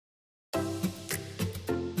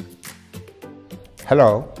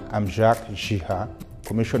Hello, I'm Jacques Jiha,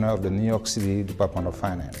 Commissioner of the New York City Department of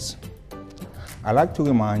Finance. I'd like to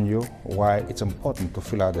remind you why it's important to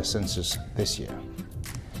fill out the census this year.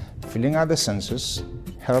 Filling out the census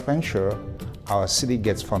helps ensure our city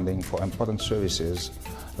gets funding for important services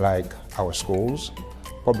like our schools,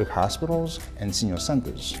 public hospitals, and senior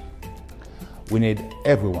centers. We need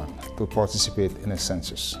everyone to participate in a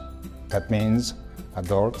census. That means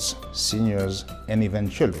adults, seniors, and even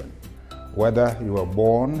children, whether you were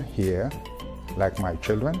born here, like my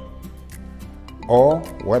children, or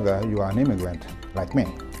whether you are an immigrant, like me.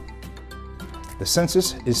 The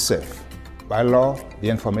census is safe. By law, the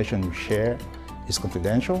information you share is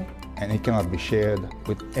confidential and it cannot be shared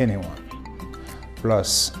with anyone.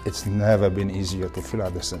 Plus, it's never been easier to fill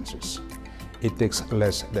out the census. It takes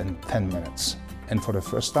less than 10 minutes. And for the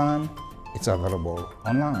first time, it's available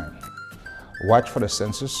online. Watch for the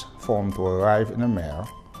census form to arrive in the mail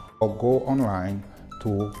or go online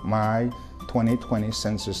to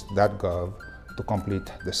my2020census.gov to complete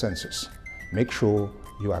the census. Make sure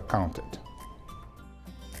you are counted.